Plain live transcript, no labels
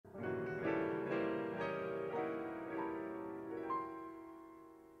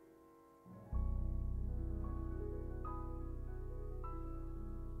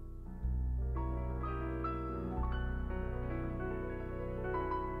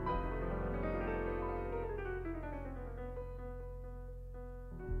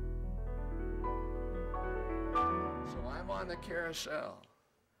on the carousel.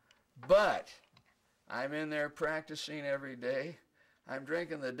 But I'm in there practicing every day. I'm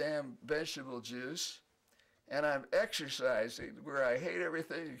drinking the damn vegetable juice. And I'm exercising where I hate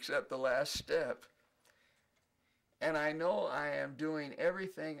everything except the last step. And I know I am doing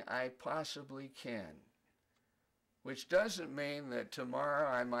everything I possibly can. Which doesn't mean that tomorrow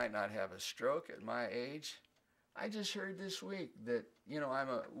I might not have a stroke at my age. I just heard this week that, I'm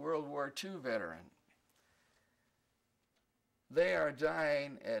a World War II veteran. They are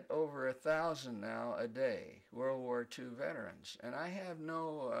dying at over 1,000 now a day, World War II veterans. And I have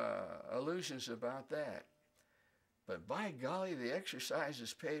no illusions about that. But by golly, the exercise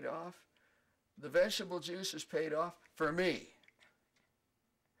has paid off. The vegetable juice has paid off for me.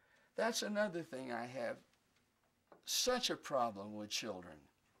 That's another thing I have such a problem with children.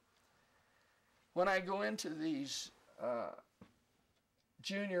 When I go into these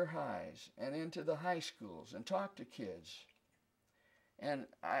junior highs and into the high schools and talk to kids, and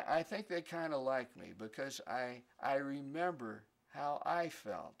I think they kind of like me because I remember how I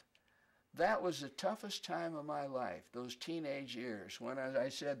felt. That was the toughest time of my life, those teenage years, when, as I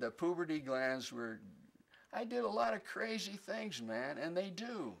said, the puberty glands were, I did a lot of crazy things, man, and they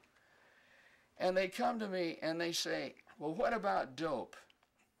do. And they come to me and they say, well, what about dope?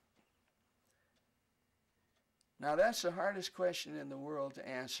 Now, that's the hardest question in the world to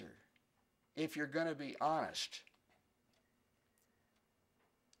answer, if you're going to be honest.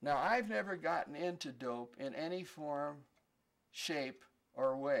 Now, I've never gotten into dope in any form, shape,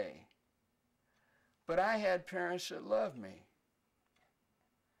 or way. But I had parents that loved me.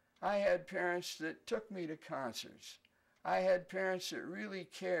 I had parents that took me to concerts. I had parents that really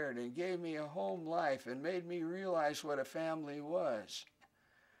cared and gave me a home life and made me realize what a family was.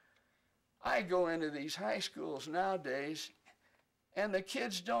 I go into these high schools nowadays, and the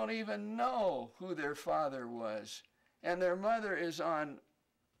kids don't even know who their father was. And their mother is on,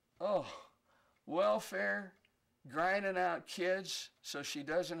 welfare, grinding out kids so she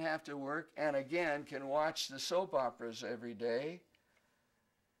doesn't have to work, and again can watch the soap operas every day.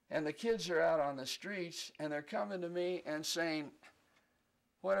 And the kids are out on the streets, and they're coming to me and saying,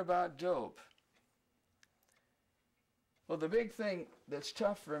 what about dope? Well, the big thing that's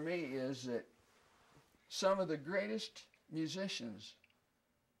tough for me is that some of the greatest musicians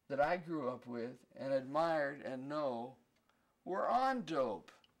that I grew up with and admired and know were on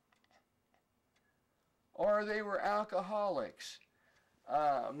dope. Or they were alcoholics.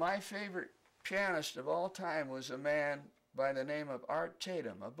 My favorite pianist of all time was a man by the name of Art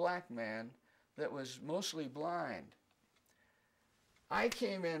Tatum, a black man that was mostly blind. I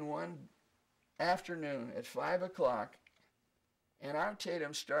came in one afternoon at 5 o'clock, and Art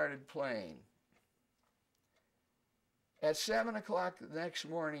Tatum started playing. At 7 o'clock the next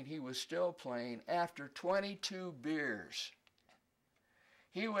morning, he was still playing after 22 beers.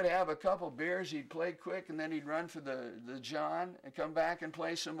 He would have a couple beers, he'd play quick, and then he'd run for the John and come back and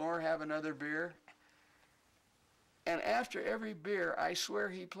play some more, have another beer. And after every beer, I swear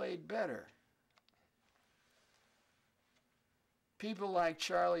he played better. People like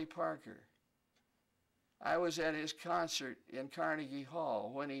Charlie Parker. I was at his concert in Carnegie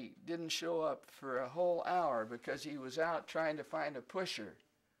Hall when he didn't show up for a whole hour because he was out trying to find a pusher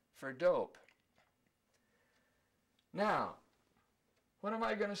for dope. Now, what am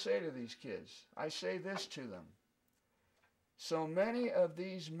I going to say to these kids? I say this to them. So many of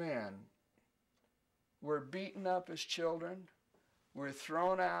these men were beaten up as children, were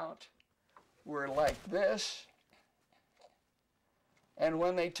thrown out, were like this, and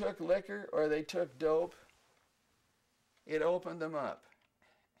when they took liquor or they took dope, it opened them up.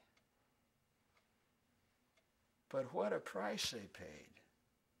 But what a price they paid.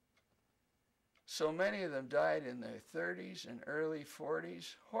 So many of them died in their 30s and early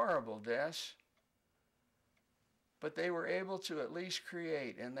 40s, horrible deaths. But they were able to at least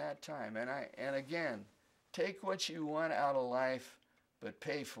create in that time. And again, take what you want out of life, but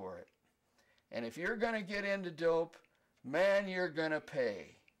pay for it. And if you're going to get into dope, man, you're going to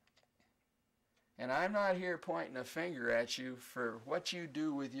pay. And I'm not here pointing a finger at you for what you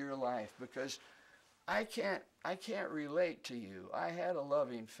do with your life, because I can't relate to you. I had a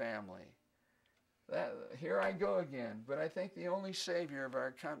loving family. Here I go again, but I think the only savior of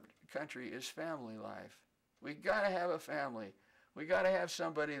our country is family life. We got to have a family. We got to have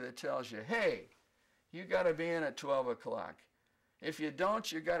somebody that tells you, hey, you got to be in at 12 o'clock. If you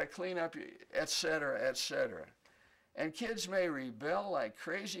don't, you got to clean up, etc., etc. And kids may rebel like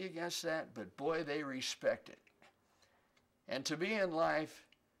crazy against that, but boy, they respect it. And to be in life,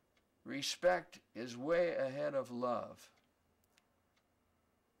 respect is way ahead of love.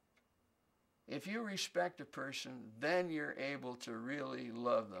 If you respect a person, then you're able to really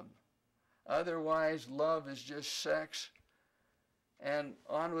love them. Otherwise, love is just sex and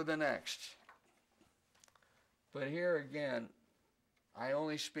on with the next. But here again, I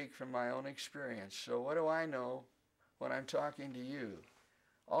only speak from my own experience. So what do I know when I'm talking to you?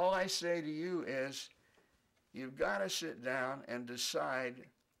 All I say to you is, you've got to sit down and decide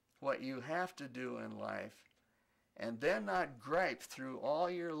what you have to do in life, and then not gripe through all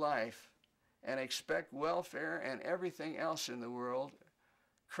your life and expect welfare and everything else in the world,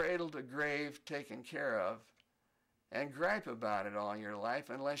 cradle to grave, taken care of, and gripe about it all your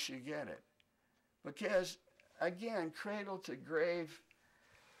life unless you get it. Because, again, cradle to grave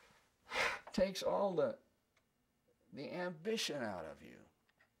takes all the ambition out of you.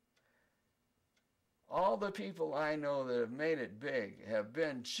 All the people I know that have made it big have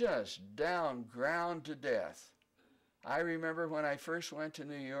been just down, ground to death. I remember when I first went to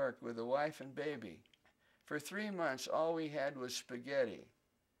New York with a wife and baby. For 3 months, all we had was spaghetti.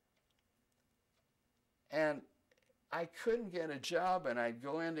 And I couldn't get a job, and I'd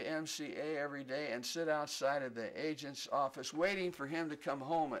go into MCA every day and sit outside of the agent's office waiting for him to come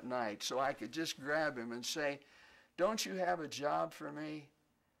home at night so I could just grab him and say, "Don't you have a job for me?"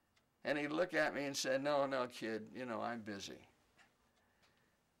 And he'd look at me and say, no, kid, I'm busy.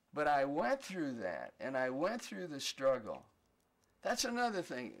 But I went through that, and I went through the struggle. That's another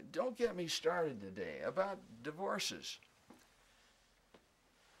thing. Don't get me started today about divorces.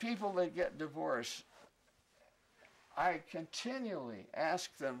 People that get divorced, I continually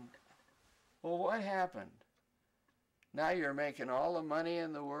ask them, well, what happened? Now you're making all the money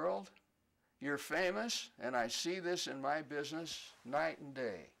in the world? You're famous, and I see this in my business night and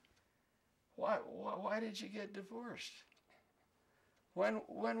day. Why did you get divorced? When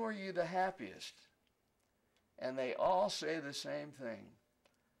were you the happiest? And they all say the same thing.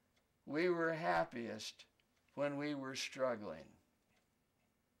 We were happiest when we were struggling.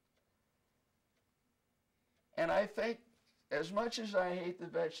 And I think, as much as I hate the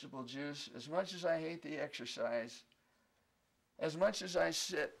vegetable juice, as much as I hate the exercise, as much as I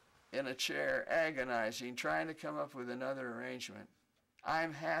sit in a chair agonizing, trying to come up with another arrangement,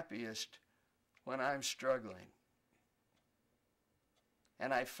 I'm happiest when I'm struggling.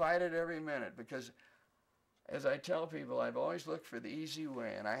 And I fight it every minute because, as I tell people, I've always looked for the easy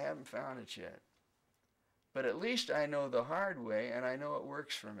way, and I haven't found it yet. But at least I know the hard way, and I know it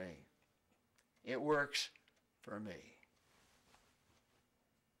works for me. It works for me.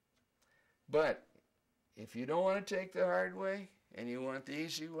 But if you don't want to take the hard way and you want the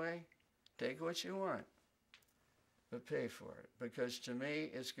easy way, take what you want, but pay for it. Because to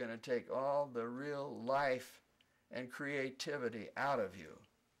me, it's going to take all the real life and creativity out of you.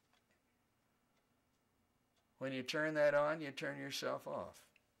 When you turn that on, you turn yourself off,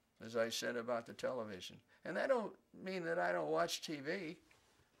 as I said about the television. And that don't mean that I don't watch TV.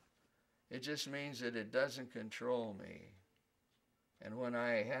 It just means that it doesn't control me. And when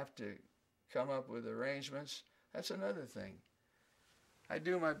I have to come up with arrangements, that's another thing. I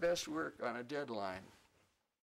do my best work on a deadline.